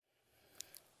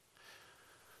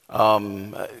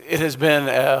It has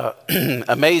been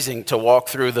amazing to walk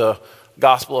through the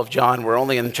Gospel of John. We're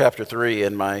only in chapter 3,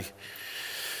 and my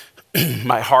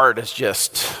heart is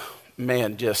just,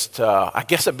 I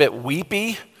guess a bit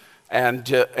weepy,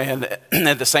 and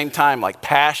at the same time, like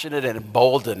passionate and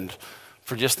emboldened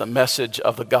for just the message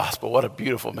of the gospel. What a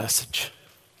beautiful message.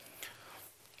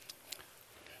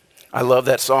 I love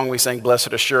that song we sang,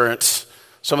 Blessed Assurance.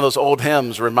 Some of those old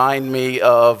hymns remind me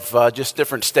of just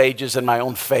different stages in my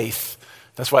own faith.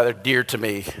 That's why they're dear to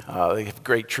me. They have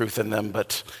great truth in them.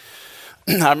 But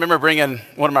I remember bringing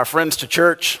one of my friends to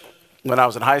church when I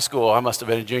was in high school. I must have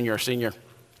been a junior or senior.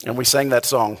 And we sang that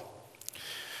song.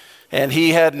 And he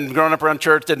hadn't grown up around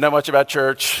church, didn't know much about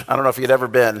church. I don't know if he had ever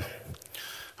been.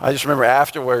 I just remember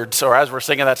afterwards, or as we're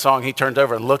singing that song, he turned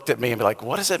over and looked at me and be like,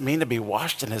 "What does it mean to be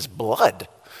washed in his blood?"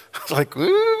 I was like,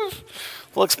 "Ooh,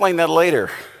 we'll explain that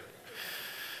later."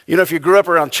 You know, if you grew up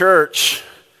around church,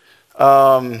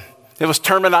 it was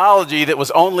terminology that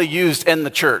was only used in the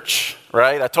church,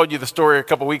 right? I told you the story a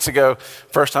couple weeks ago,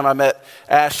 first time I met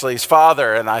Ashley's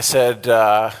father, and I said,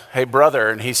 "Hey, brother,"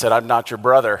 and he said, "I'm not your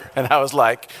brother." And I was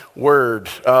like, "Word."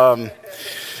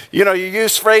 You know, you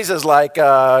use phrases like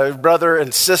brother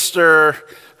and sister,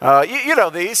 you know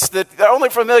these, that are only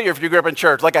familiar if you grew up in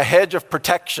church, like a hedge of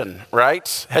protection,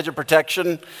 right? Hedge of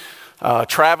protection,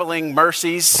 traveling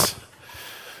mercies.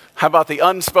 How about the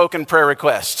unspoken prayer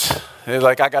request?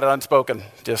 Like, I got it unspoken,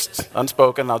 just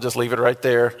unspoken, I'll just leave it right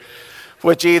there.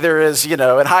 Which either is, you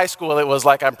know, in high school it was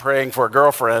like I'm praying for a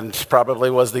girlfriend, probably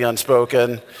was the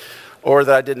unspoken, or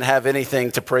that I didn't have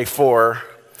anything to pray for.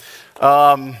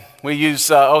 We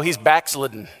use, he's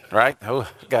backslidden, right? Oh,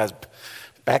 guy's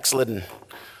backslidden.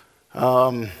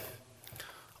 On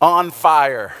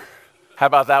fire. How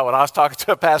about that one? I was talking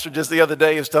to a pastor just the other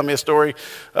day. He was telling me a story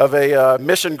of a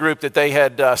mission group that they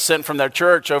had sent from their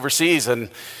church overseas.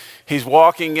 And he's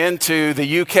walking into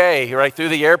the UK, right through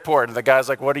the airport. And the guy's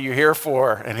like, "What are you here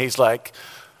for?" And he's like,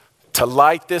 "To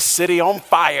light this city on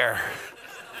fire."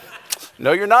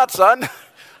 "No, you're not, son.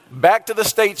 Back to the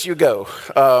States you go."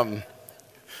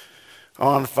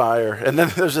 On fire. And then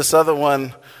there's this other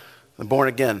one, the born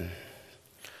again.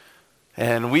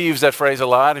 And we use that phrase a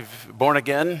lot, born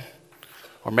again,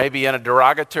 or maybe in a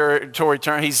derogatory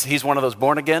term, he's one of those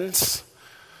born agains.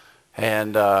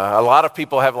 And a lot of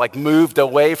people have like moved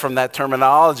away from that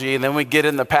terminology, and then we get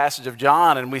in the passage of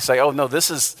John and we say, "Oh no,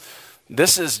 this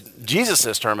is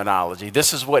Jesus' terminology.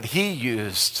 This is what he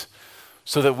used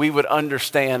so that we would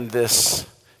understand this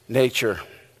nature."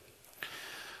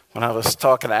 When I was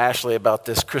talking to Ashley about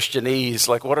this Christianese,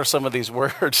 like, what are some of these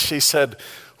words? She said,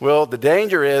 "Well, the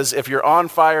danger is if you're on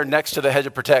fire next to the hedge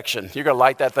of protection, you're going to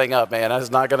light that thing up, man.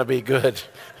 That's not going to be good."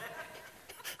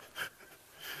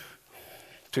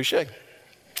 Touche. I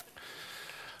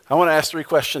want to ask 3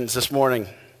 questions this morning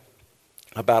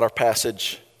about our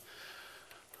passage.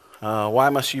 Why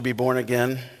must you be born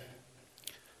again?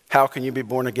 How can you be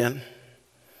born again?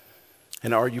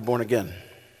 And are you born again?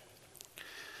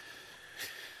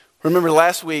 Remember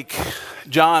last week,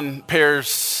 John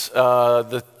pairs,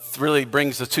 really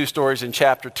brings the 2 stories in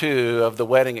chapter 2 of the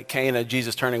wedding at Cana,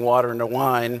 Jesus turning water into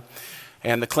wine,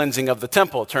 and the cleansing of the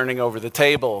temple, turning over the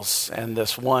tables. And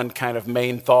this one kind of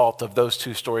main thought of those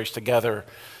 2 stories together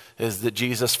is that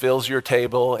Jesus fills your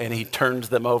table and he turns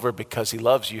them over because he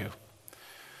loves you.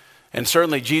 And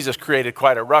certainly Jesus created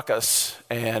quite a ruckus,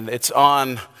 and it's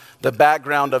on the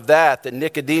background of that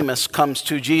Nicodemus comes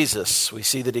to Jesus. We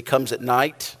see that he comes at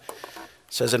night.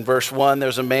 It says in verse 1,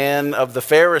 there's a man of the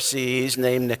Pharisees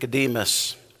named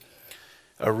Nicodemus,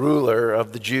 a ruler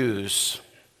of the Jews,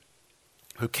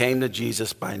 who came to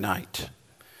Jesus by night.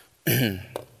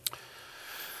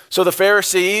 So the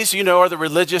Pharisees, you know, are the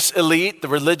religious elite, the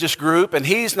religious group, and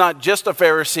he's not just a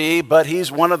Pharisee, but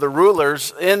he's one of the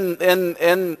rulers in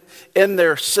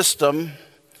their system.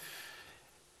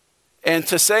 And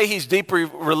to say he's deeply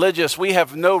religious, we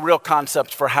have no real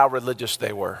concept for how religious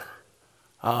they were.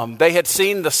 They had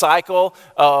seen the cycle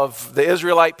of the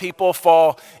Israelite people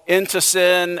fall into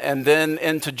sin and then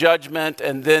into judgment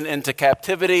and then into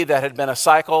captivity. That had been a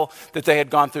cycle that they had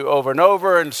gone through over and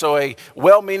over. And so a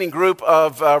well-meaning group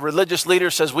of religious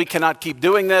leaders says, "We cannot keep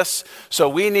doing this, so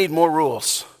we need more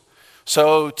rules."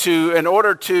 So in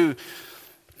order to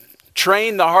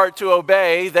train the heart to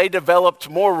obey, they developed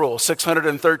more rules,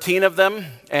 613 of them.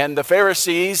 And the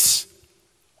Pharisees,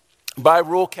 by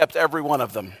rule, kept every one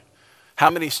of them. How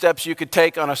many steps you could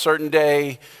take on a certain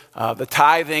day, the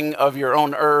tithing of your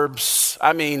own herbs.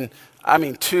 I mean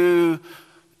to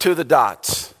the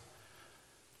dots.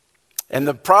 And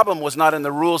the problem was not in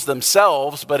the rules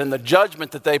themselves, but in the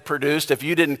judgment that they produced. If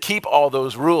you didn't keep all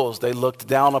those rules, they looked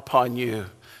down upon you.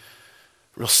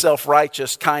 real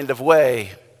self-righteous kind of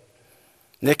way.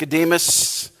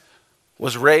 Nicodemus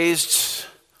was raised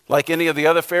like any of the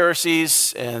other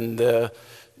Pharisees in the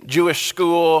Jewish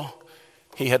school.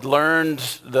 He had learned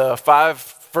the 5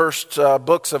 first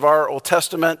books of our Old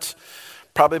Testament.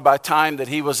 Probably by the time that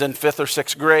he was in 5th or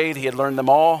 6th grade, he had learned them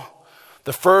all.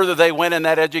 The further they went in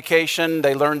that education,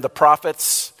 they learned the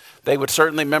prophets. They would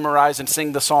certainly memorize and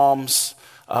sing the Psalms.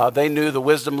 They knew the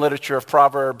wisdom literature of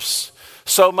Proverbs.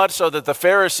 So much so that the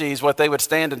Pharisees, what they would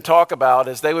stand and talk about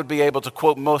is they would be able to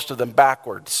quote most of them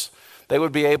backwards. They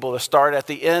would be able to start at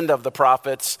the end of the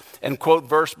prophets and quote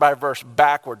verse by verse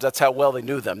backwards. That's how well they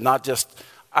knew them, not just,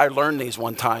 I learned these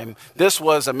one time. This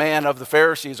was a man of the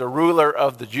Pharisees, a ruler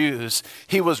of the Jews.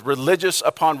 He was religious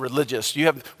upon religious. We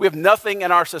have nothing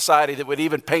in our society that would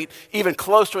even paint even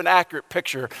close to an accurate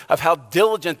picture of how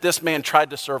diligent this man tried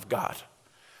to serve God.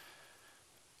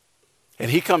 And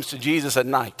he comes to Jesus at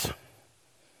night,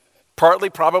 partly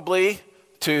probably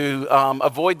to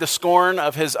avoid the scorn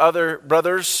of his other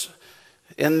brothers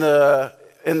in the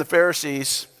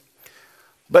Pharisees,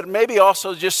 but maybe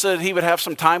also just so that he would have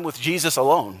some time with Jesus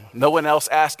alone. No one else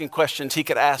asking questions. He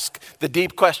could ask the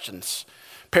deep questions.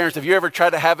 Parents, have you ever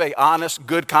tried to have an honest,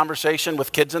 good conversation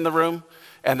with kids in the room?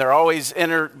 And they're always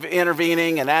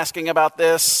intervening and asking about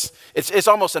this. It's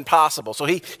almost impossible. So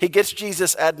he gets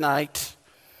Jesus at night,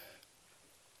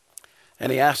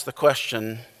 and he asks the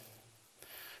question.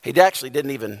 He actually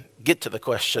didn't even get to the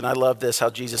question. I love this,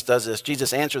 how Jesus does this.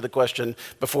 Jesus answered the question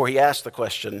before he asked the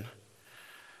question.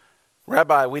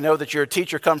 Rabbi, we know that you're a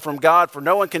teacher come from God, for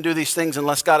no one can do these things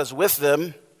unless God is with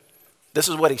them. This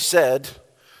is what he said.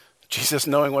 Jesus,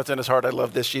 knowing what's in his heart, I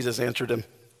love this. Jesus answered him.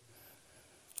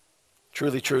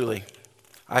 Truly, truly,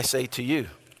 I say to you,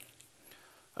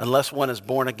 unless one is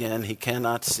born again, he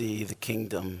cannot see the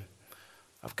kingdom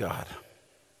of God.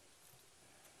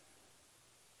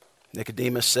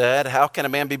 Nicodemus said, how can a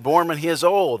man be born when he is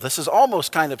old? This is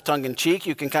almost kind of tongue-in-cheek.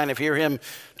 You can kind of hear him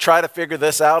try to figure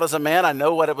this out as a man. I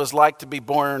know what it was like to be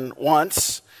born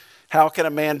once. How can a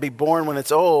man be born when it's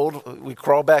old? We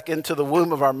crawl back into the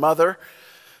womb of our mother.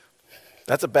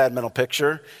 That's a bad mental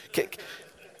picture.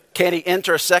 Can he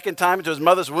enter a second time into his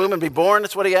mother's womb and be born?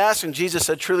 That's what he asked. And Jesus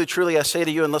said, truly, truly, I say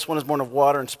to you, unless one is born of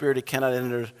water and spirit, he cannot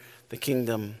enter the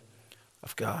kingdom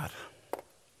of God.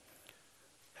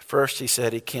 First, he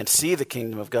said he can't see the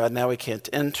kingdom of God. Now he can't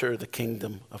enter the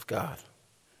kingdom of God.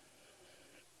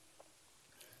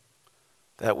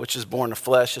 That which is born of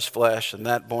flesh is flesh, and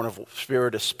that born of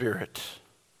spirit is spirit.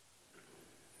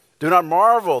 Do not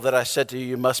marvel that I said to you,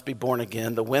 you must be born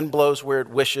again. The wind blows where it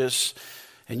wishes,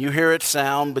 and you hear its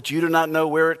sound, but you do not know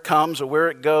where it comes or where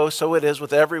it goes. So it is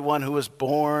with everyone who is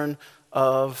born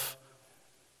of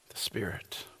the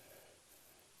Spirit.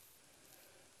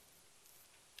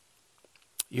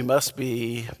 You must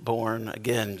be born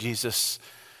again. Jesus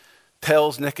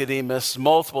tells Nicodemus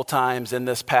multiple times in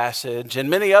this passage, and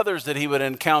many others that he would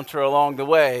encounter along the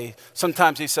way.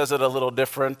 Sometimes he says it a little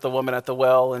different. The woman at the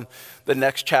well in the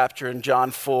next chapter in John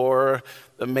 4,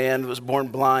 the man who was born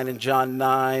blind in John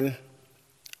 9.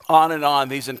 On and on,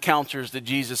 these encounters that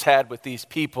Jesus had with these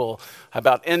people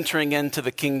about entering into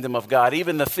the kingdom of God.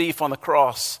 Even the thief on the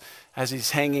cross, as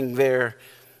he's hanging there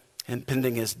and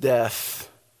pending his death.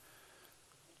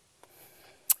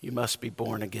 You must be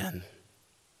born again.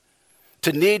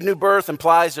 To need new birth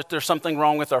implies that there's something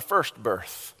wrong with our first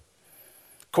birth.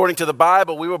 According to the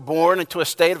Bible, we were born into a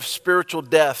state of spiritual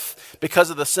death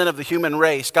because of the sin of the human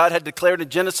race. God had declared in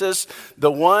Genesis,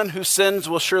 the one who sins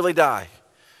will surely die.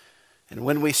 And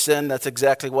when we sin, that's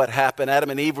exactly what happened.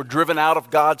 Adam and Eve were driven out of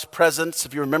God's presence,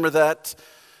 if you remember that.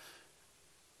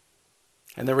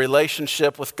 And the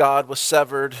relationship with God was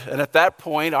severed. And at that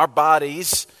point, our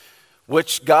bodies,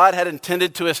 which God had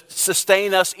intended to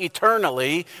sustain us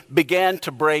eternally, began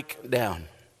to break down,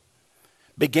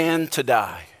 began to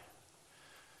die.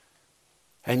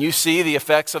 And you see the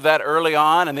effects of that early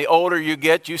on, and the older you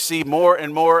get, you see more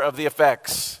and more of the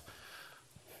effects.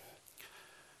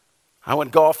 I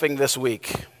went golfing this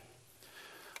week,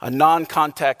 a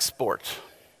non-contact sport,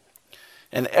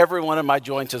 and every one of my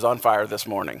joints is on fire this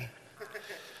morning.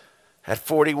 At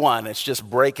 41, it's just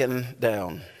breaking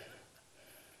down.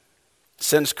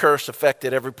 Sin's curse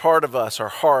affected every part of us, our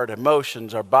heart,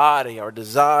 emotions, our body, our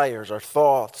desires, our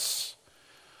thoughts.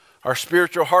 Our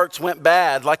spiritual hearts went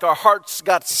bad, like our hearts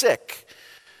got sick.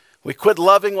 We quit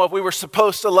loving what we were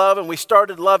supposed to love, and we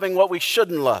started loving what we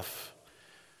shouldn't love.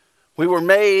 We were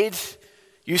made,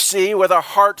 you see, with our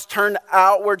hearts turned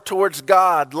outward towards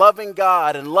God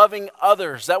and loving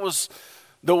others. That was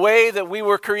the way that we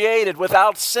were created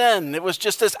without sin. It was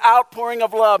just this outpouring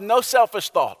of love, no selfish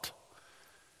thought.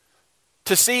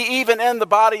 To see even in the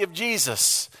body of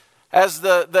Jesus, as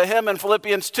the hymn in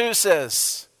Philippians 2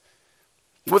 says,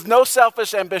 with no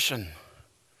selfish ambition.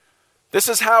 This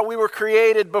is how we were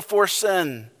created before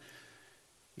sin.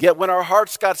 Yet when our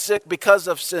hearts got sick because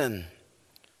of sin,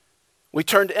 we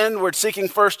turned inward, seeking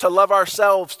first to love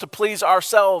ourselves, to please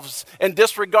ourselves, in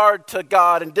disregard to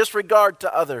God and disregard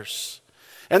to others.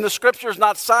 And the scripture is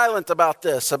not silent about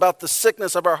this, about the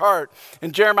sickness of our heart.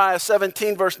 In Jeremiah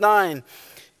 17, verse 9,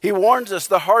 he warns us,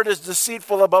 the heart is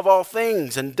deceitful above all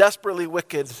things and desperately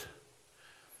wicked.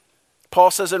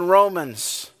 Paul says in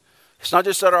Romans, it's not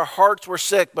just that our hearts were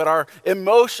sick, but our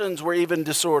emotions were even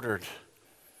disordered.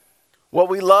 What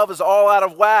we love is all out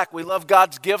of whack. We love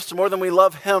God's gifts more than we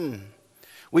love Him.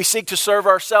 We seek to serve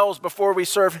ourselves before we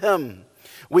serve Him.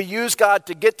 We use God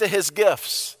to get to His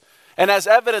gifts. And as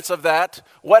evidence of that,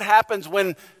 what happens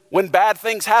when bad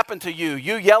things happen to you?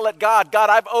 You yell at God, God,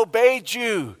 I've obeyed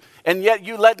you, and yet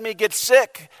you let me get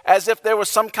sick, as if there was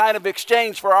some kind of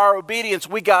exchange for our obedience.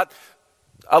 We got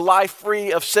a life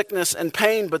free of sickness and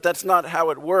pain, but that's not how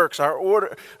it works.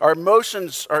 Our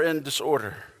emotions are in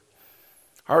disorder.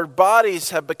 Our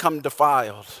bodies have become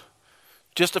defiled.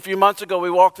 Just a few months ago, we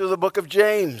walked through the book of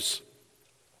James,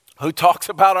 who talks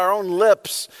about our own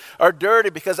lips are dirty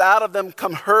because out of them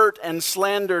come hurt and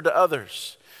slander to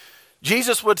others.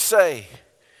 Jesus would say,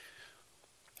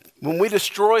 when we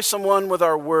destroy someone with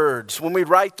our words, when we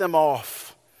write them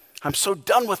off, I'm so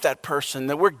done with that person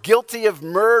that we're guilty of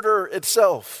murder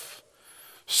itself.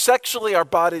 Sexually, our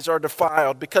bodies are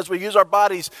defiled because we use our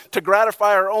bodies to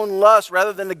gratify our own lust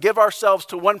rather than to give ourselves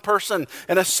to one person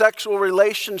in a sexual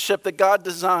relationship that God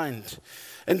designed.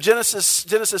 And Genesis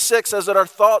 6 says that our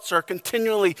thoughts are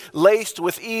continually laced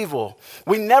with evil.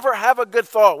 We never have a good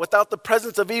thought without the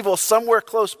presence of evil somewhere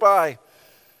close by.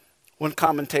 One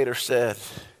commentator said,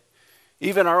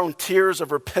 even our own tears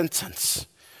of repentance.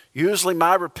 Usually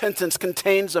my repentance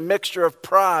contains a mixture of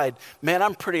pride. Man,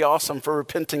 I'm pretty awesome for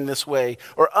repenting this way.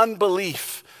 Or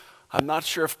unbelief. I'm not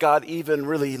sure if God even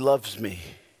really loves me.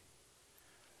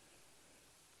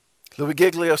 Louis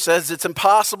Giglio says it's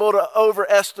impossible to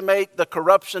overestimate the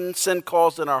corruption sin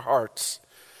caused in our hearts.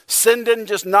 Sin didn't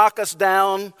just knock us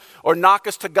down or knock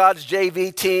us to God's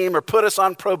JV team or put us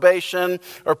on probation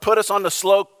or put us on the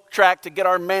slow track to get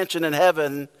our mansion in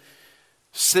heaven.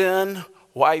 Sin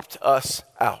wiped us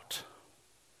out.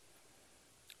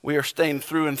 We are stained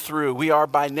through and through. We are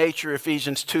by nature,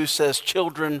 Ephesians 2 says,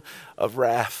 children of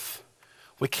wrath.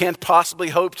 We can't possibly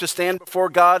hope to stand before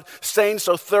God stained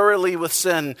so thoroughly with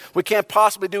sin. We can't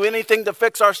possibly do anything to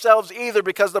fix ourselves either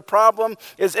because the problem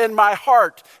is in my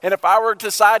heart. And if I were to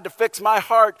decide to fix my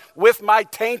heart with my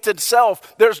tainted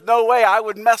self, there's no way I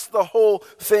would mess the whole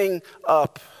thing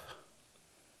up.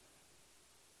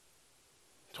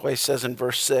 That's why he says in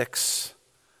verse 6,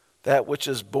 that which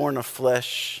is born of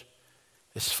flesh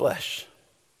is flesh.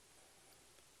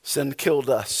 Sin killed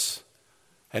us,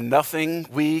 and nothing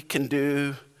we can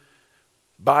do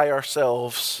by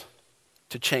ourselves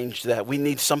to change that. We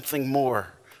need something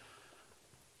more.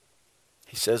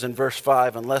 He says in verse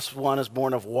 5, unless one is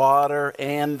born of water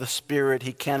and the Spirit,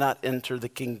 he cannot enter the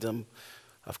kingdom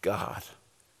of God.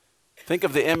 Think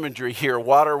of the imagery here.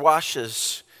 Water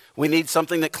washes. We need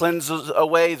something that cleanses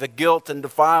away the guilt and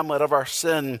defilement of our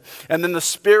sin. And then the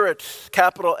Spirit,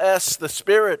 capital S, the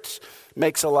Spirit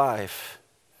makes alive.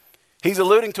 He's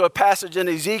alluding to a passage in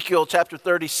Ezekiel chapter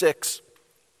 36.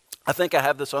 I think I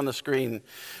have this on the screen.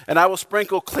 And I will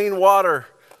sprinkle clean water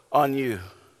on you.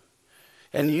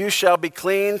 And you shall be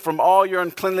clean from all your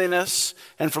uncleanliness,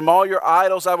 and from all your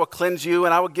idols I will cleanse you,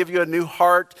 and I will give you a new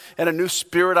heart, and a new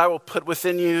spirit I will put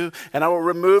within you, and I will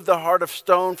remove the heart of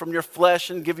stone from your flesh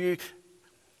and give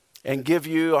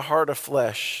you a heart of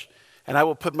flesh. And I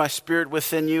will put my spirit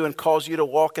within you and cause you to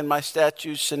walk in my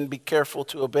statutes and be careful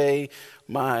to obey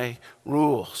my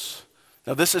rules.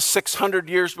 Now this is 600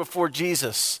 years before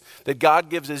Jesus that God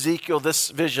gives Ezekiel this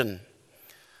vision.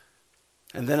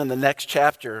 And then in the next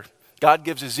chapter, God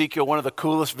gives Ezekiel one of the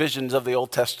coolest visions of the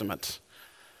Old Testament.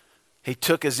 He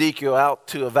took Ezekiel out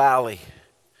to a valley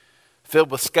filled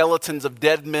with skeletons of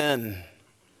dead men.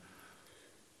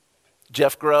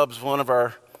 Jeff Grubbs, one of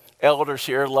our elders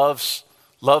here, loves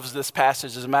this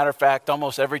passage. As a matter of fact,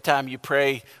 almost every time you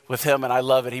pray with him, and I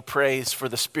love it, he prays for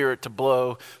the Spirit to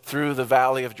blow through the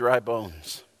valley of dry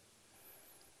bones.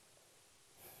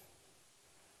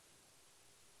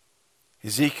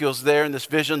 Ezekiel's there in this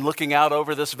vision looking out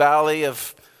over this valley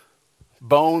of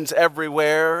bones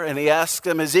everywhere. And he asks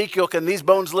him, Ezekiel, can these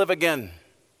bones live again?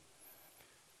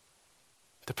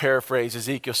 To paraphrase,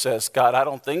 Ezekiel says, God, I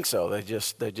don't think so. They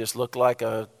just look like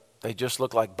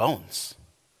bones.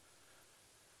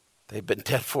 They've been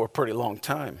dead for a pretty long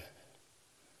time.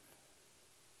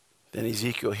 Then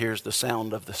Ezekiel hears the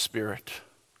sound of the Spirit,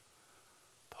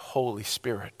 the Holy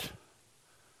Spirit.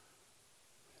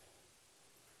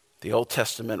 The Old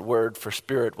Testament word for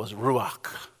spirit was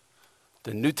ruach.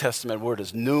 The New Testament word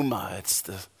is pneuma. It's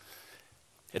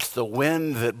the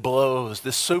wind that blows,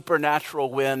 the supernatural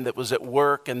wind that was at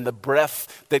work, and the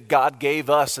breath that God gave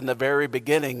us in the very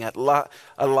beginning,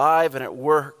 alive and at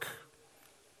work.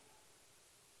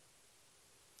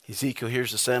 Ezekiel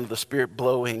hears the sound of the Spirit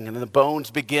blowing, and the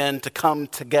bones begin to come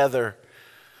together.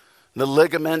 The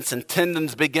ligaments and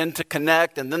tendons begin to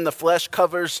connect, and then the flesh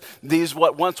covers these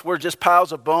what once were just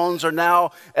piles of bones are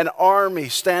now an army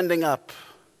standing up.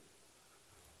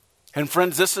 And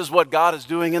friends, this is what God is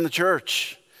doing in the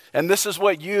church. And this is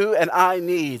what you and I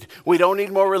need. We don't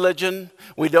need more religion.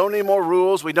 We don't need more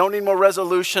rules. We don't need more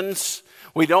resolutions.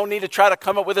 We don't need to try to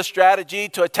come up with a strategy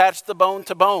to attach the bone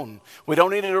to bone. We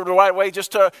don't need to do it the right way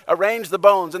just to arrange the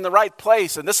bones in the right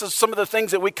place. And this is some of the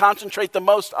things that we concentrate the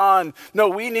most on. No,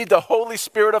 we need the Holy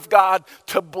Spirit of God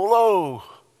to blow.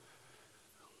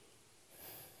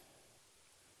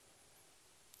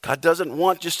 God doesn't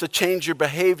want just to change your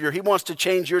behavior. He wants to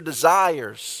change your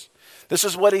desires. This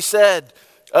is what he said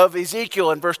of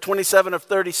Ezekiel in verse 27 of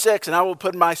 36, and I will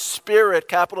put my Spirit,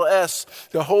 capital S,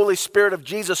 the Holy Spirit of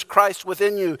Jesus Christ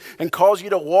within you, and cause you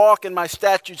to walk in my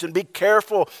statutes and be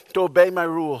careful to obey my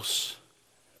rules.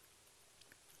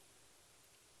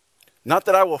 Not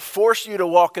that I will force you to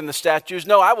walk in the statutes.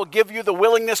 No, I will give you the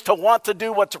willingness to want to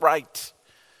do what's right.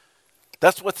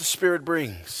 That's what the Spirit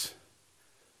brings.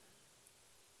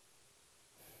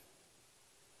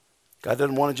 God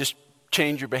doesn't want to just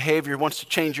change your behavior. He wants to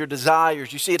change your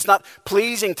desires. You see, it's not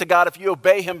pleasing to God if you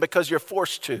obey him because you're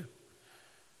forced to.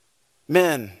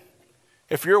 Men,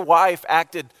 if your wife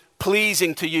acted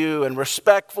pleasing to you and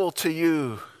respectful to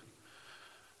you,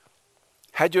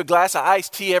 had you a glass of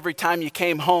iced tea every time you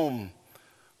came home,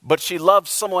 but she loved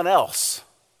someone else,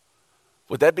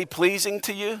 would that be pleasing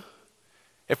to you?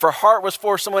 If her heart was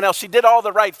for someone else, she did all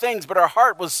the right things, but her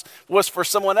heart was for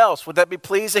someone else, would that be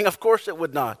pleasing? Of course it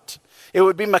would not. It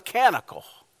would be mechanical,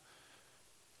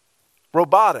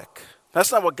 robotic.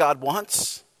 That's not what God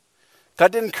wants.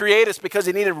 God didn't create us because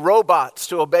he needed robots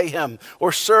to obey him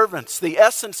or servants. The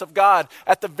essence of God,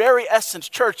 at the very essence,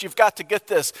 church, you've got to get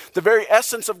this. The very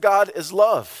essence of God is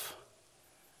love.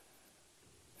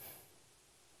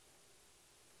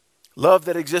 Love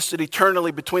that existed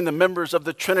eternally between the members of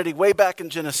the Trinity way back in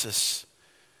Genesis.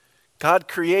 God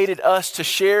created us to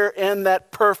share in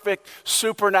that perfect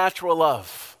supernatural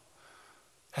love.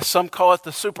 As some call it,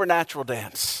 the supernatural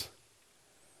dance.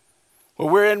 Where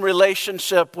we're in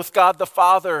relationship with God the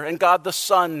Father and God the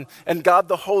Son and God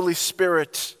the Holy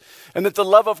Spirit. And that the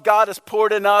love of God is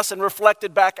poured in us and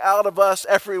reflected back out of us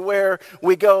everywhere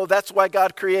we go. That's why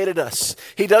God created us.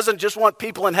 He doesn't just want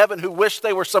people in heaven who wish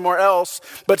they were somewhere else,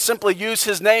 but simply use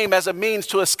his name as a means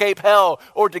to escape hell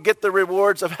or to get the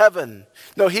rewards of heaven.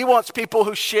 No, he wants people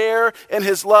who share in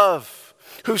his love,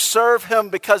 who serve him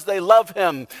because they love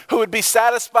him, who would be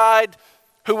satisfied,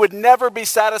 who would never be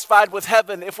satisfied with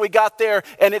heaven if we got there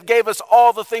and it gave us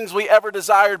all the things we ever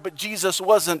desired, but Jesus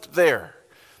wasn't there.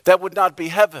 That would not be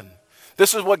heaven.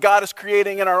 This is what God is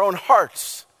creating in our own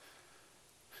hearts.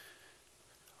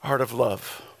 Heart of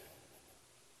love.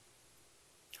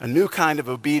 A new kind of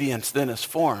obedience then is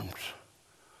formed.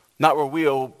 Not where we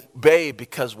obey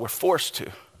because we're forced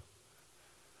to,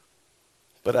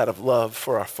 but out of love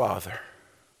for our Father.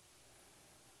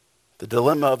 The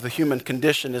dilemma of the human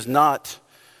condition is not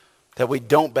that we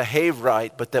don't behave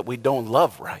right, but that we don't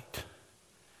love right.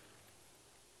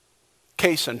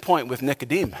 Case in point with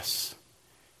Nicodemus.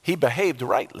 He behaved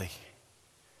rightly,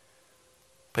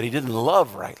 but he didn't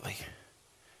love rightly.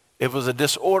 It was a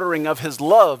disordering of his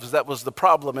loves that was the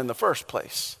problem in the first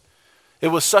place. It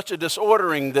was such a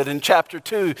disordering that in chapter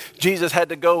 2, Jesus had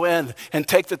to go in and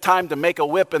take the time to make a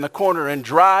whip in the corner and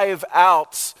drive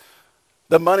out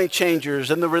the money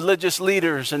changers and the religious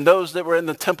leaders and those that were in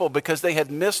the temple because they had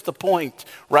missed the point,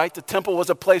 right? The temple was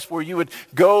a place where you would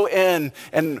go in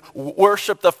and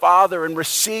worship the Father and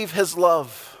receive his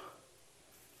love.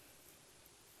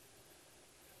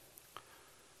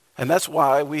 And that's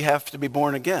why we have to be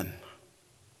born again.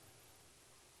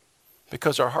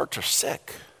 Because our hearts are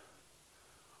sick.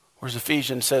 Whereas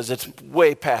Ephesians says it's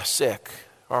way past sick.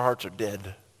 Our hearts are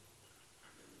dead.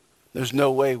 There's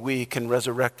no way we can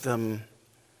resurrect them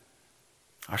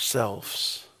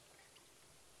ourselves.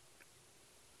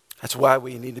 That's why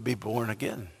we need to be born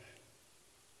again.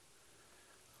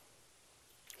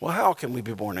 Well, how can we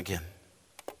be born again?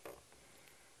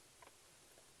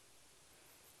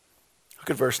 Look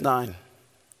at verse 9.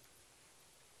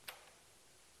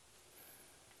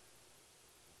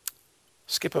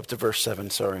 Skip up to verse 7,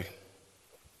 sorry.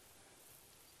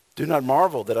 Do not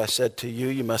marvel that I said to you,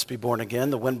 you must be born again.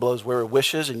 The wind blows where it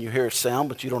wishes, and you hear its sound,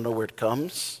 but you don't know where it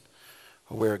comes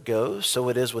or where it goes. So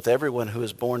it is with everyone who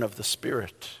is born of the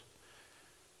Spirit.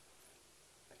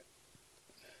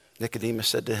 Nicodemus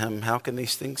said to him, how can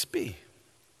these things be?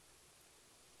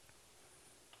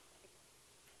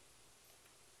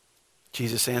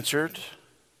 Jesus answered,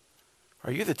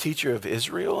 are you the teacher of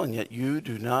Israel, and yet you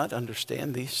do not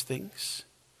understand these things?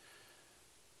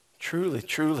 Truly,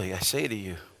 truly, I say to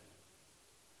you,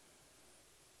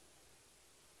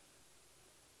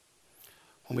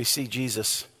 when we see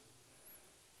Jesus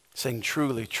saying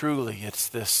truly, truly, it's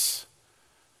this,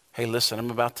 hey, listen, I'm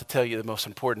about to tell you the most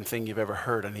important thing you've ever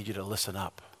heard. I need you to listen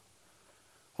up.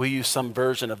 We use some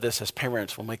version of this as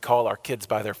parents when we call our kids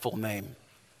by their full name.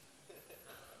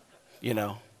 You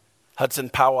know, Hudson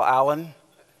Powell Allen,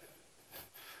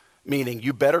 meaning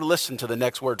you better listen to the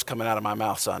next words coming out of my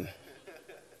mouth, son,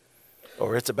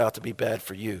 or it's about to be bad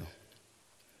for you.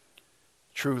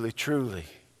 Truly, truly,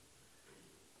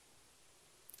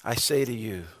 I say to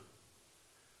you,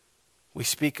 we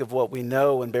speak of what we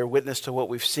know and bear witness to what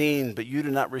we've seen, but you do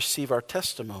not receive our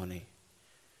testimony.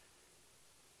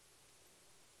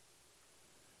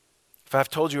 If I've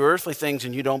told you earthly things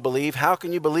and you don't believe, how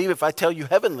can you believe if I tell you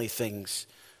heavenly things?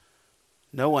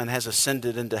 No one has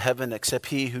ascended into heaven except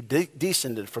he who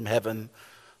descended from heaven,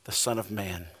 the Son of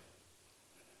Man.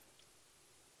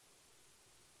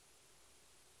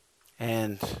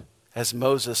 And as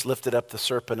Moses lifted up the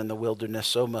serpent in the wilderness,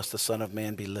 so must the Son of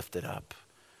Man be lifted up,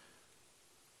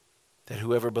 that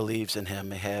whoever believes in him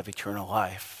may have eternal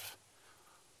life.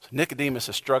 So Nicodemus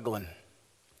is struggling.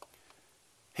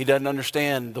 He doesn't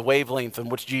understand the wavelength in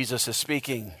which Jesus is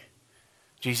speaking.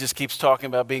 Jesus keeps talking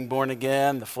about being born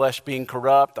again, the flesh being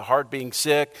corrupt, the heart being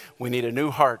sick. We need a new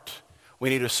heart. We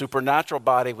need a supernatural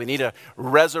body. We need a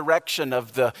resurrection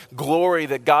of the glory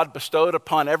that God bestowed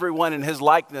upon everyone in his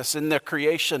likeness in their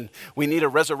creation. We need a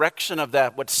resurrection of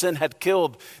that. What sin had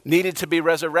killed needed to be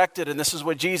resurrected. And this is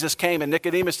what Jesus came, and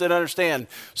Nicodemus didn't understand.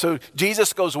 So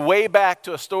Jesus goes way back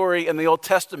to a story in the Old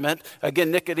Testament.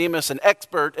 Again, Nicodemus, an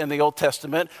expert in the Old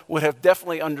Testament, would have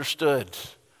definitely understood.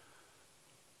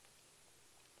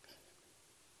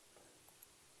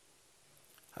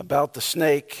 About the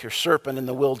snake or serpent in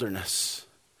the wilderness.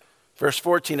 Verse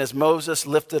 14, as Moses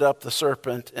lifted up the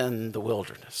serpent in the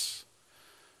wilderness.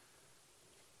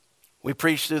 We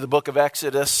preached through the book of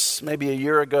Exodus maybe a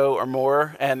year ago or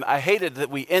more, and I hated that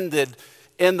we ended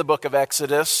in the book of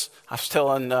Exodus. I was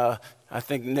telling, I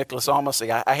think, Nicholas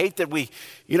Almasy, I hate that we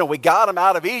got them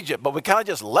out of Egypt, but we kind of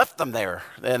just left them there.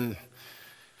 And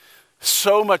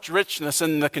so much richness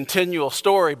in the continual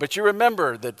story, but you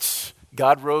remember that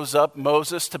God rose up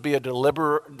Moses to be a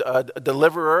deliverer,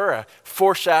 a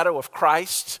foreshadow of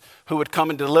Christ who would come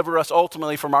and deliver us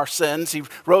ultimately from our sins. He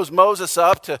rose Moses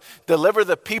up to deliver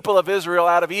the people of Israel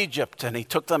out of Egypt, and he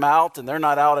took them out, and they're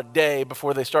not out a day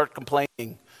before they start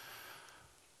complaining.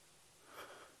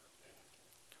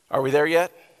 Are we there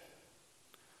yet?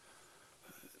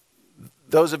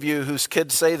 Those of you whose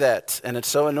kids say that, and it's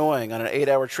so annoying on an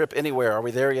 8-hour trip anywhere, are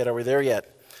we there yet? Are we there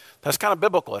yet? That's kind of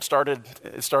biblical. It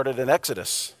started in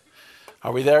Exodus.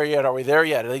 Are we there yet? Are we there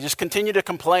yet? And they just continue to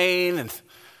complain. And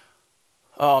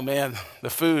oh man, the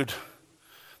food,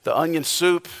 the onion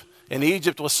soup in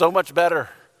Egypt was so much better.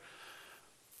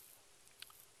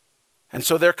 And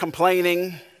so they're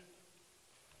complaining.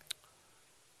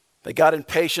 They got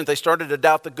impatient. They started to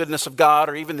doubt the goodness of God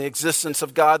or even the existence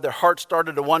of God. Their hearts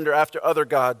started to wander after other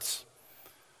gods.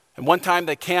 And one time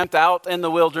they camped out in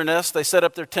the wilderness. They set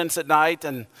up their tents at night,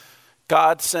 and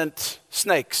God sent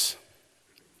snakes.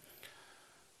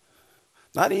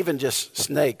 Not even just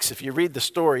snakes. If you read the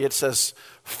story, it says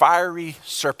fiery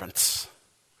serpents.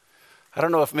 I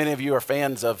don't know if many of you are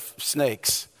fans of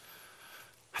snakes.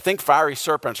 I think fiery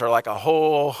serpents are like a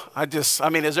whole, is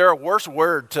there a worse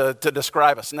word to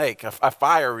describe a snake? A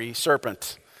fiery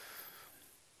serpent.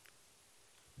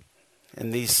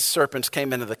 And these serpents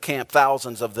came into the camp,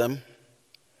 thousands of them.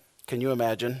 Can you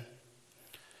imagine?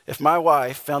 If my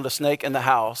wife found a snake in the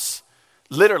house,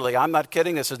 literally, I'm not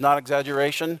kidding, this is not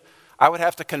exaggeration, I would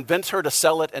have to convince her to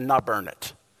sell it and not burn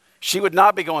it. She would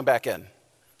not be going back in.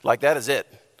 Like, that is it.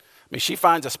 I mean, she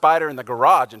finds a spider in the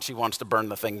garage and she wants to burn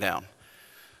the thing down.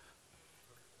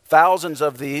 Thousands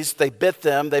of these, they bit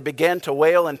them, they began to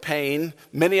wail in pain.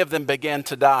 Many of them began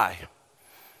to die.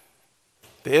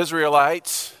 The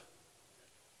Israelites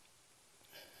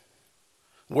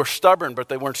were stubborn, but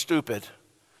they weren't stupid.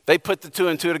 They put the two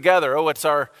and two together. Oh, it's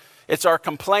It's our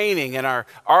complaining and our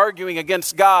arguing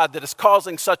against God that is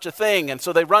causing such a thing. And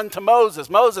so they run to Moses.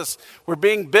 Moses, we're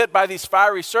being bit by these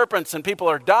fiery serpents and people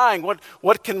are dying.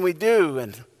 What can we do?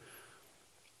 And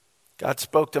God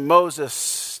spoke to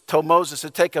Moses, told Moses to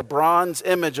take a bronze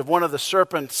image of one of the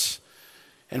serpents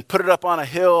and put it up on a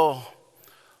hill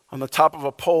on the top of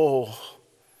a pole.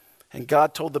 And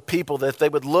God told the people that if they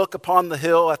would look upon the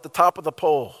hill at the top of the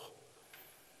pole,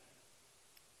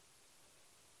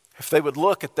 if they would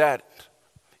look at that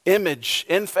image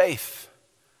in faith,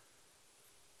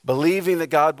 believing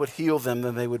that God would heal them,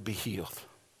 then they would be healed.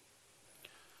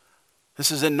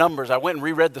 This is in Numbers. I went and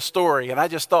reread the story, and I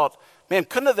just thought, man,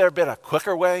 couldn't there have been a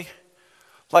quicker way?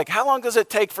 Like, how long does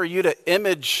it take for you to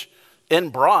image in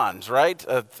bronze, right?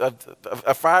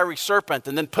 A fiery serpent,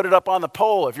 and then put it up on the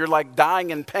pole if you're like dying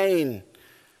in pain? It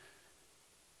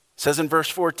says in verse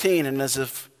 14, and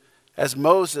as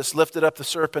Moses lifted up the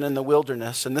serpent in the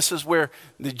wilderness, and this is where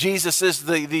Jesus is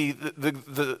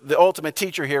the ultimate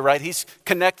teacher here, right? He's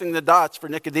connecting the dots for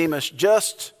Nicodemus.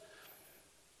 Just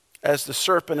as the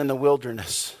serpent in the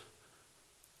wilderness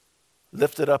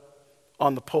lifted up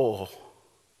on the pole,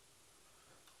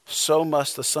 so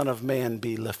must the Son of Man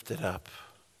be lifted up.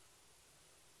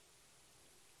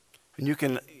 And you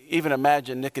can even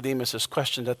imagine Nicodemus'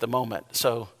 question at the moment.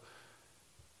 So,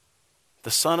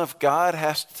 the Son of God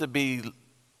has to be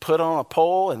put on a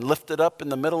pole and lifted up in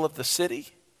the middle of the city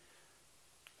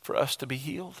for us to be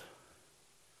healed?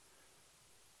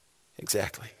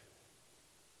 Exactly.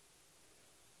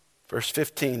 Verse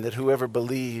 15, that whoever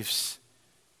believes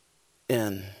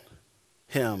in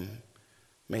him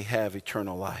may have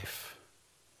eternal life.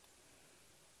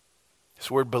 This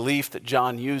word belief that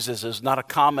John uses is not a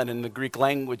common in the Greek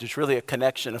language. It's really a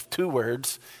connection of two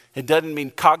words. It doesn't mean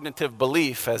cognitive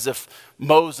belief, as if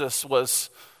Moses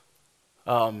was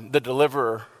the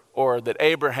deliverer or that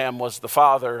Abraham was the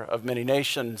father of many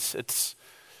nations. It's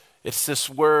this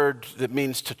word that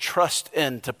means to trust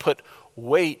in, to put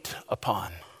weight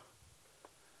upon.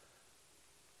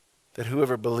 That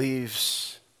whoever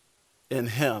believes in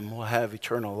him will have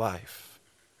eternal life.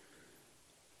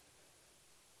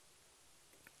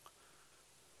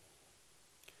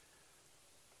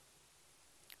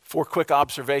 Four quick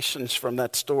observations from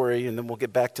that story, and then we'll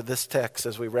get back to this text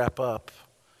as we wrap up.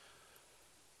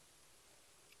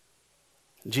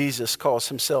 Jesus calls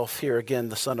himself here again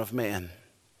the Son of Man.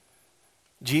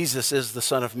 Jesus is the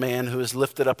Son of Man who is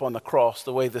lifted up on the cross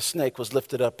the way the snake was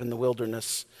lifted up in the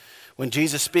wilderness. When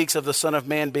Jesus speaks of the Son of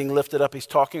Man being lifted up, he's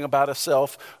talking about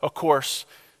himself. Of course,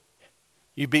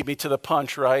 you beat me to the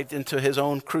punch, right? Into his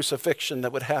own crucifixion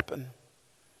that would happen.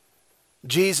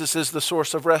 Jesus is the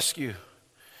source of rescue.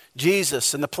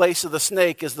 Jesus, in the place of the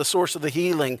snake, is the source of the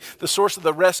healing, the source of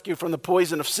the rescue from the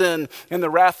poison of sin and the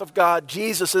wrath of God.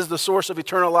 Jesus is the source of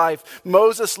eternal life.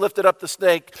 Moses lifted up the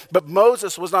snake, but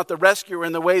Moses was not the rescuer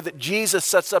in the way that Jesus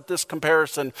sets up this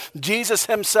comparison. Jesus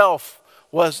himself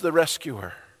was the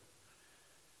rescuer.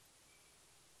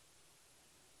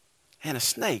 And a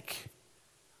snake,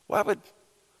 why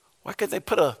could they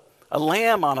put a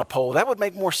lamb on a pole? That would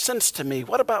make more sense to me.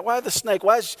 Why the snake?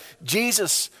 Why is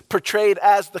Jesus portrayed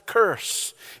as the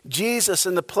curse? Jesus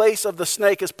in the place of the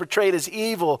snake is portrayed as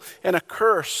evil and a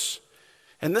curse.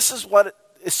 And this is what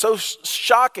is so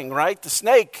shocking, right? The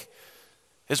snake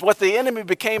is what the enemy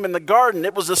became in the garden.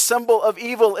 It was a symbol of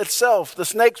evil itself. The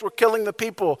snakes were killing the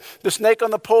people. The snake on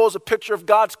the pole is a picture of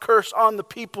God's curse on the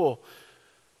people.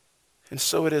 And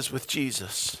so it is with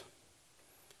Jesus.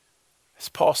 As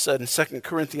Paul said in 2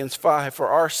 Corinthians 5, for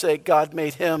our sake God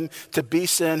made him to be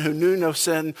sin who knew no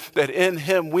sin, that in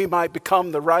him we might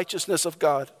become the righteousness of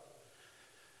God.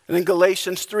 And in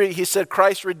Galatians 3, he said,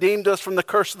 Christ redeemed us from the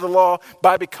curse of the law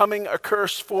by becoming a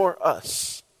curse for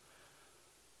us.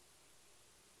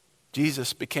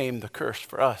 Jesus became the curse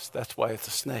for us. That's why it's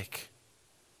a snake.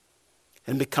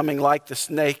 In becoming like the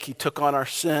snake, he took on our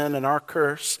sin and our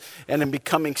curse. And in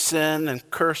becoming sin and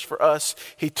curse for us,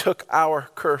 he took our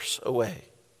curse away.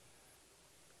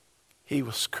 He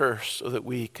was cursed so that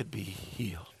we could be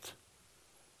healed.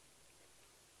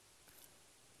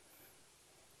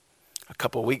 A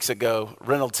couple of weeks ago,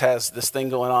 Reynolds has this thing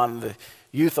going on in the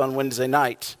youth on Wednesday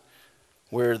night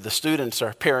where the students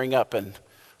are pairing up and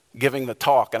giving the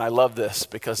talk. And I love this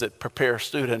because it prepares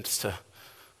students to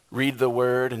read the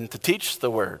word and to teach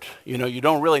the word. You know, you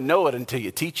don't really know it until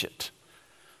you teach it.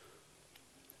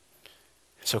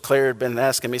 So Claire had been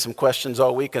asking me some questions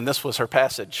all week, and this was her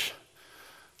passage.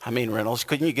 I mean, Reynolds,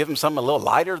 couldn't you give him something a little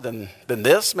lighter than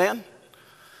this, man?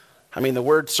 I mean, the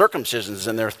word circumcision is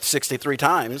in there 63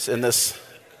 times in this.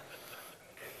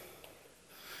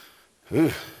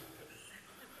 Ooh.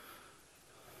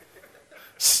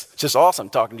 It's just awesome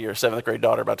talking to your 7th grade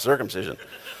daughter about circumcision.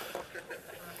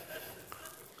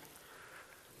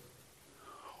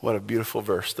 What a beautiful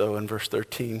verse, though, in verse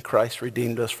 13. Christ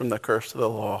redeemed us from the curse of the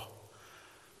law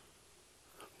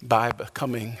by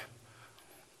becoming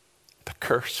the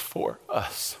curse for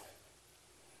us.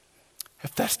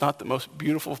 If that's not the most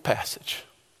beautiful passage,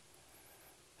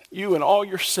 you and all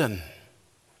your sin,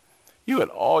 you and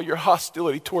all your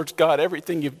hostility towards God,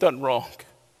 everything you've done wrong,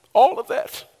 all of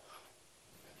that.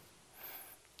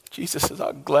 Jesus says,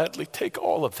 I'll gladly take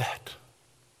all of that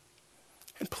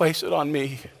and place it on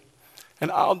me,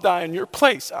 and I'll die in your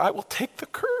place. I will take the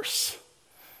curse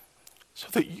so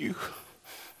that you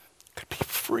could be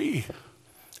free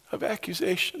of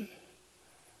accusation,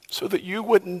 so that you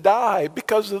wouldn't die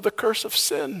because of the curse of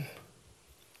sin.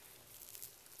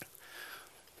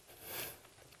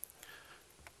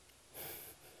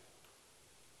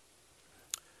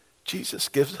 Jesus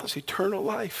gives us eternal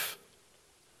life.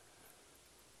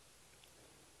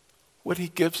 What he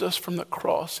gives us from the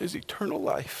cross is eternal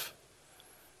life.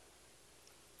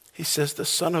 He says the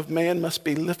Son of Man must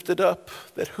be lifted up,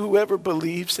 that whoever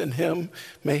believes in him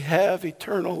may have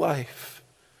eternal life.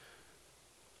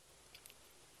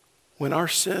 When our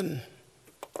sin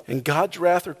and God's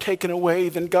wrath are taken away,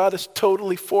 then God is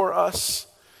totally for us.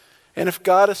 And if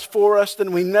God is for us,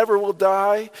 then we never will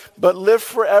die, but live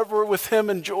forever with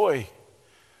him in joy.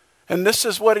 And this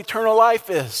is what eternal life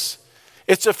is.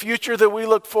 It's a future that we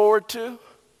look forward to,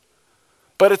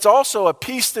 but it's also a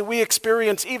peace that we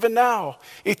experience even now,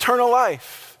 eternal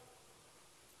life.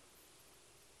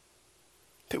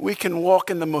 That we can walk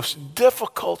in the most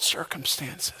difficult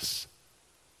circumstances.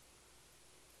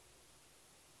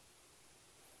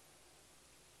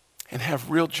 And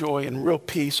have real joy and real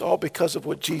peace, all because of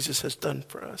what Jesus has done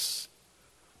for us.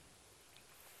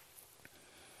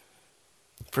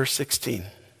 Verse 16.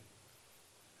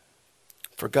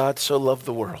 For God so loved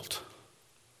the world,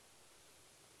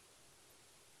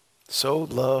 so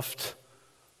loved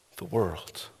the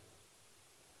world,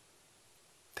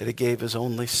 that he gave his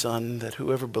only Son, that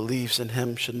whoever believes in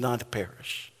him should not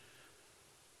perish,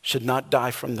 should not die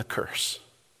from the curse,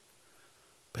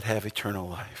 but have eternal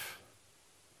life.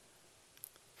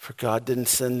 For God didn't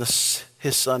send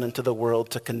his Son into the world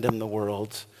to condemn the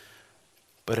world,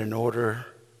 but in order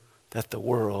that the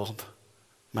world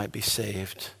might be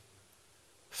saved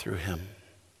through him.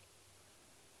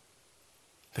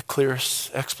 The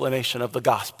clearest explanation of the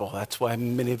gospel. That's why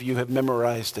many of you have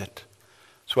memorized it.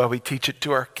 That's why we teach it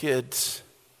to our kids,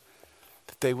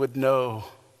 that they would know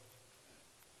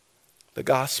the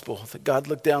gospel, that God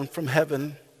looked down from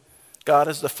heaven. God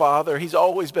is the Father. He's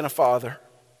always been a father.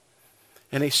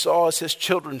 And he saw us, his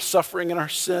children, suffering in our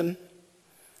sin.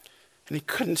 And he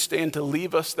couldn't stand to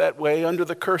leave us that way under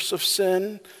the curse of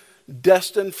sin,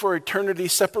 destined for eternity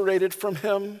separated from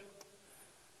him.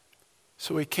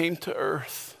 So he came to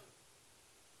earth,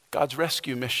 God's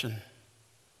rescue mission,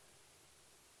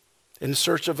 in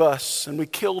search of us, and we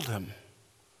killed him.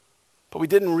 But we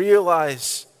didn't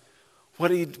realize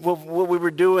what we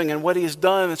were doing and what he has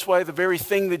done. That's why the very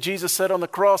thing that Jesus said on the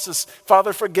cross is,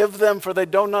 Father, forgive them, for they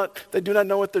do not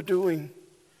know what they're doing.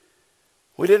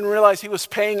 We didn't realize he was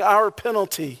paying our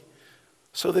penalty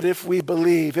so that if we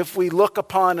believe, if we look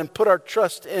upon and put our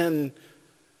trust in,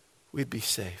 we'd be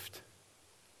saved.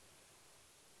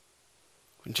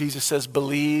 When Jesus says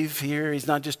believe here, he's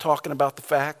not just talking about the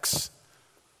facts.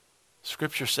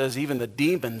 Scripture says even the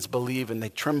demons believe and they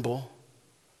tremble.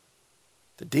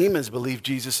 The demons believe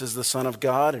Jesus is the Son of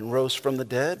God and rose from the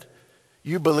dead.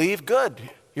 You believe? Good.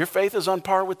 Your faith is on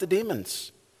par with the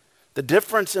demons. The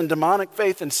difference in demonic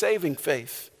faith and saving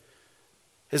faith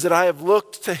is that I have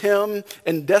looked to him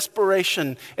in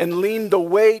desperation and leaned the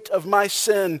weight of my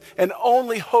sin and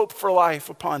only hope for life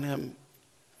upon him.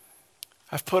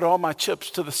 I've put all my chips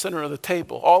to the center of the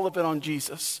table, all of it on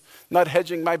Jesus, not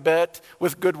hedging my bet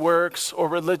with good works or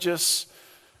religious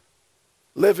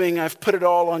living. I've put it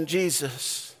all on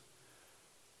Jesus.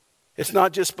 It's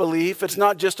not just belief. It's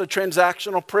not just a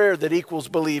transactional prayer that equals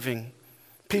believing.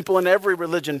 People in every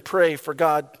religion pray for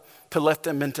God to let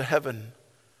them into heaven.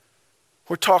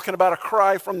 We're talking about a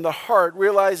cry from the heart,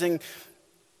 realizing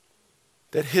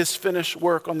that his finished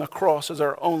work on the cross is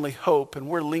our only hope, and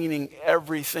we're leaning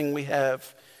everything we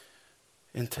have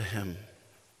into him.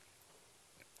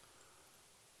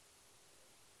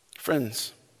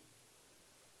 Friends,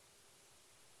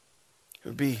 it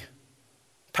would be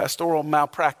pastoral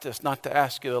malpractice not to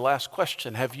ask you the last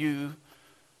question. Have you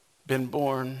been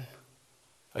born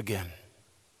again?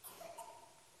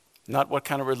 Not what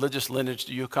kind of religious lineage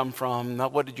do you come from,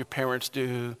 not what did your parents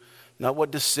do, not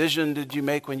what decision did you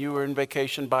make when you were in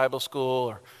vacation Bible school,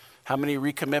 or how many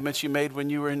recommitments you made when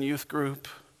you were in youth group.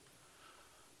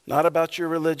 Not about your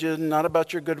religion, not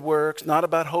about your good works, not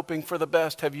about hoping for the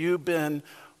best. Have you been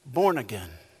born again?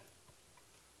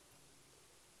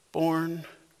 Born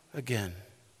again.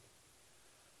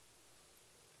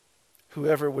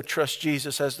 Whoever would trust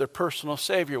Jesus as their personal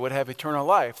Savior would have eternal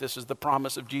life. This is the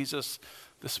promise of Jesus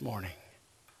this morning.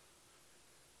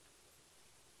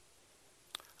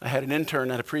 I had an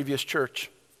intern at a previous church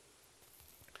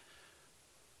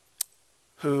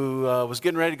who was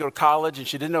getting ready to go to college, and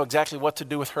she didn't know exactly what to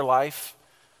do with her life.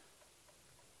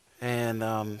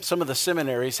 And some of the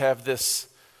seminaries have this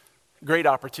great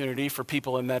opportunity for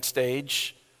people in that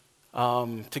stage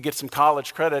to get some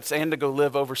college credits and to go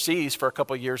live overseas for a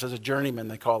couple of years as a journeyman,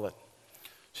 they call it.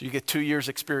 So you get 2 years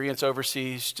experience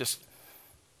overseas, just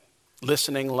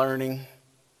listening, learning,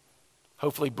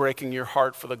 hopefully breaking your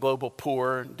heart for the global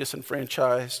poor and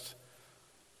disenfranchised.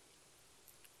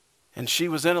 And she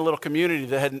was in a little community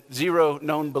that had 0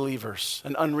 known believers,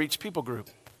 an unreached people group.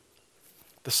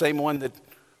 The same one that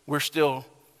we're still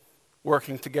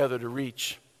working together to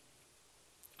reach.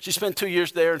 She spent 2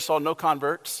 years there and saw no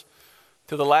converts.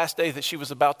 To the last day that she was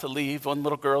about to leave, one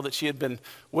little girl that she had been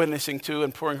witnessing to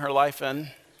and pouring her life in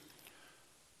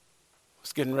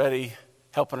was getting ready,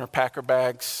 helping her pack her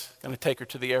bags, going to take her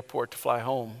to the airport to fly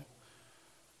home.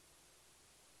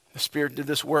 The Spirit did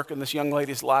this work in this young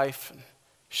lady's life. And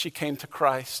she came to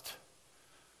Christ.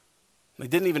 They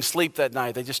didn't even sleep that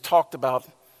night. They just talked about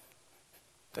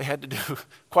they had to do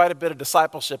quite a bit of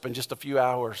discipleship in just a few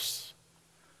hours.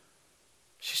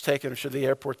 She's taken her to the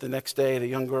airport the next day. The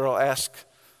young girl asked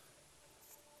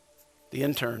the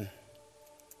intern,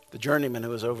 the journeyman who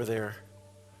was over there,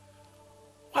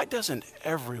 why doesn't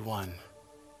everyone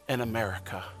in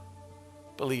America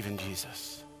believe in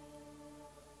Jesus?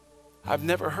 I've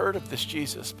never heard of this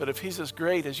Jesus, but if he's as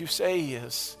great as you say he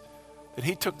is, that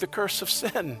he took the curse of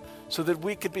sin so that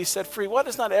we could be set free, why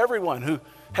does not everyone who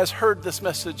has heard this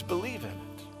message believe in it?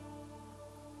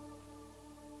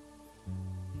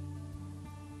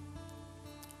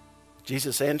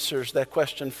 Jesus answers that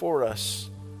question for us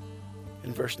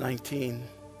in verse 19.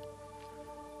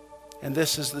 And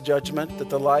this is the judgment, that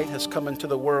the light has come into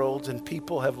the world, and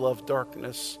people have loved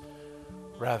darkness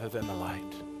rather than the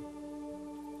light.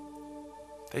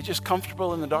 They're just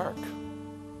comfortable in the dark.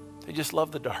 They just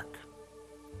love the dark.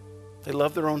 They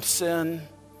love their own sin.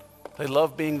 They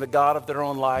love being the God of their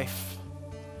own life.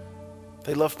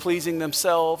 They love pleasing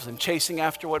themselves and chasing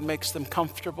after what makes them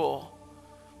comfortable.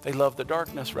 They love the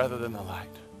darkness rather than the light.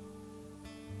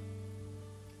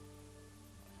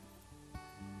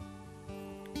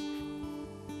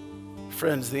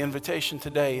 Friends, the invitation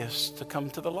today is to come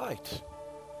to the light,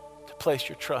 to place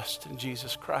your trust in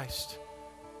Jesus Christ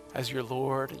as your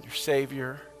Lord and your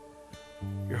Savior,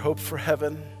 your hope for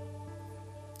heaven,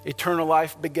 eternal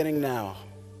life beginning now.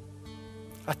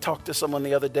 I talked to someone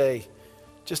the other day,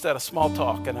 just at a small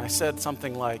talk, and I said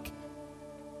something like,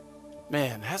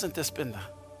 man, hasn't this been the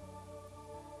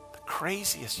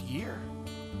craziest year?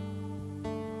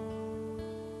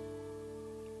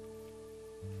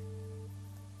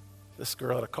 This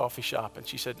girl at a coffee shop, and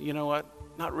she said, you know what?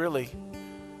 Not really.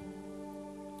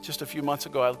 Just a few months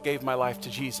ago, I gave my life to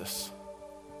Jesus.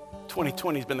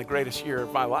 2020 has been the greatest year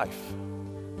of my life.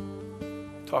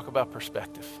 Talk about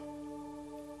perspective.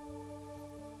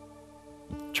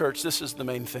 Church, this is the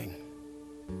main thing.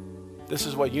 This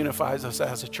is what unifies us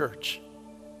as a church.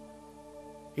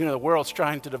 You know, the world's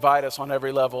trying to divide us on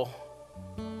every level.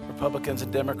 Republicans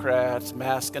and Democrats,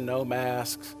 mask and no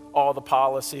masks, all the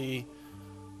policy,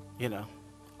 you know,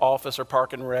 office or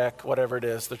park and rec, whatever it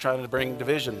is. They're trying to bring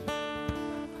division.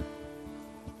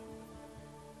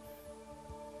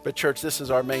 But church, this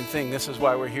is our main thing. This is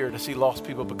why we're here, to see lost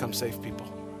people become saved people.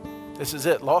 This is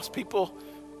it. Lost people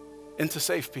into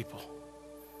saved people.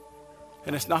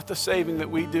 And it's not the saving that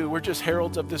we do. We're just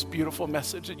heralds of this beautiful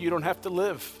message that you don't have to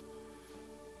live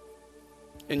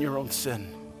in your own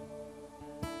sin.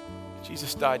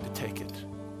 Jesus died to take it.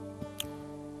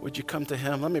 Would you come to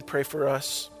him? Let me pray for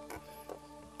us.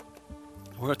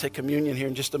 We're going to take communion here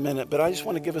in just a minute, but I just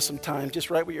want to give us some time, just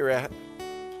right where you're at.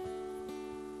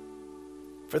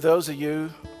 For those of you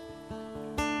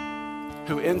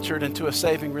who entered into a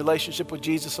saving relationship with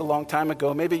Jesus a long time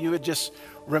ago, maybe you would just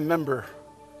remember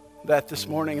that this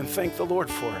morning and thank the Lord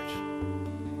for it.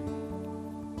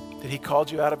 That he called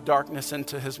you out of darkness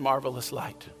into his marvelous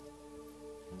light.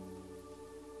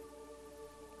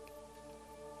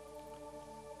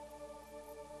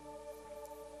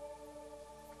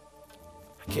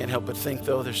 I can't help but think,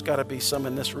 though, there's got to be some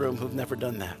in this room who've never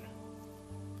done that,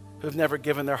 who've never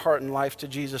given their heart and life to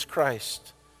Jesus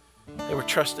Christ. They were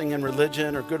trusting in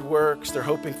religion or good works. They're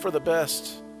hoping for the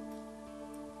best.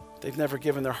 They've never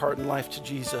given their heart and life to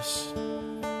Jesus.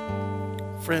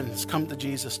 Friends, come to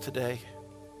Jesus today.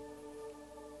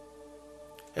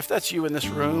 If that's you in this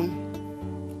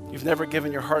room, you've never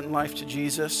given your heart and life to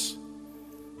Jesus,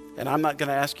 and I'm not going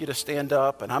to ask you to stand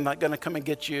up, and I'm not going to come and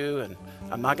get you, and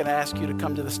I'm not going to ask you to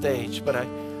come to the stage, but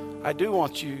I do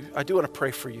want to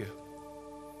pray for you.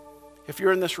 If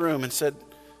you're in this room and said,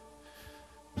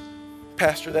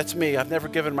 Pastor, that's me. I've never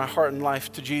given my heart and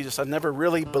life to Jesus. I've never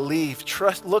really believed,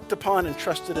 looked upon and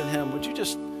trusted in him. Would you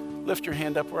just lift your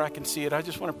hand up where I can see it? I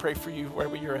just want to pray for you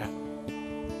wherever you're at.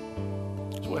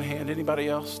 Just one hand. Anybody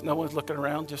else? No one's looking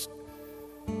around. Just,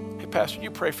 hey, Pastor,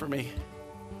 you pray for me.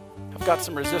 I've got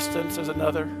some resistance. There's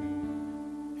another.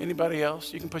 Anybody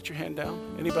else? You can put your hand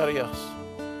down. Anybody else?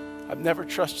 I've never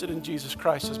trusted in Jesus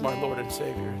Christ as my Lord and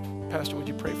Savior. Pastor, would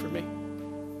you pray for me?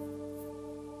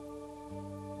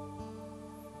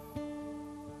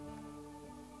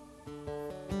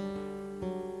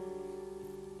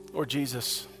 Lord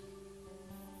Jesus,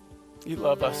 you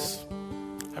love us.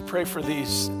 I pray for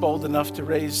these bold enough to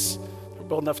raise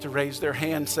their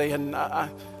hand saying,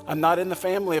 I'm not in the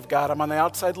family of God. I'm on the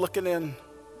outside looking in.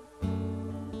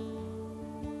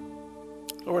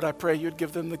 Lord, I pray you'd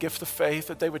give them the gift of faith,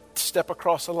 that they would step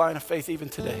across the line of faith even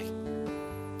today.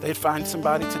 They'd find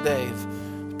somebody today,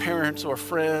 parents or a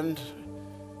friend,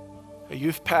 a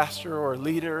youth pastor or a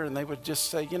leader, and they would just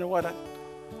say, you know what, I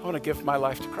want to give my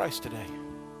life to Christ today.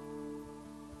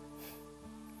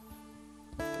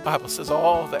 The Bible says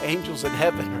all the angels in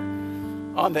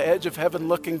heaven are on the edge of heaven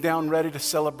looking down, ready to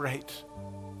celebrate.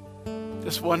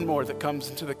 Just one more that comes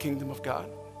into the kingdom of God.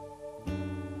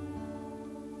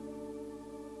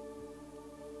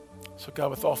 So God,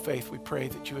 with all faith, we pray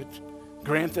that you would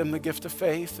grant them the gift of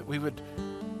faith, that we would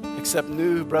accept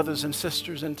new brothers and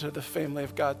sisters into the family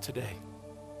of God today.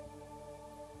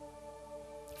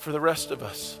 For the rest of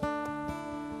us,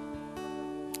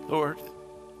 Lord,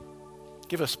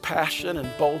 give us passion and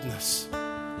boldness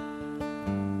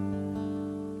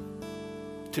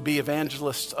to be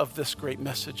evangelists of this great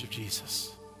message of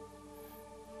Jesus.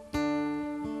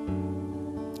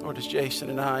 Lord, as Jason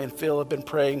and I and Phil have been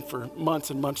praying for months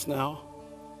and months now,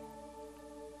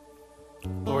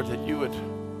 Lord, that you would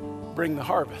bring the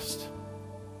harvest.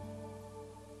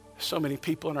 There's so many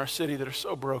people in our city that are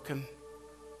so broken,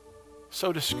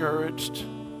 so discouraged,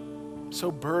 so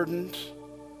burdened,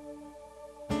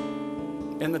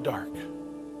 in the dark.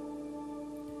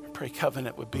 I pray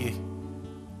Covenant would be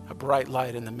a bright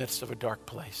light in the midst of a dark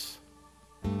place,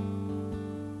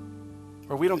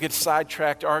 where we don't get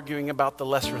sidetracked arguing about the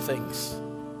lesser things,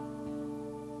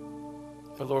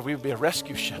 but Lord, we would be a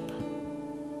rescue ship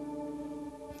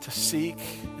to seek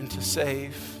and to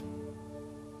save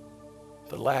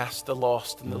the last, the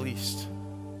lost, and the least.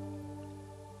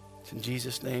 It's in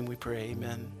Jesus' name we pray,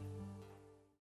 amen.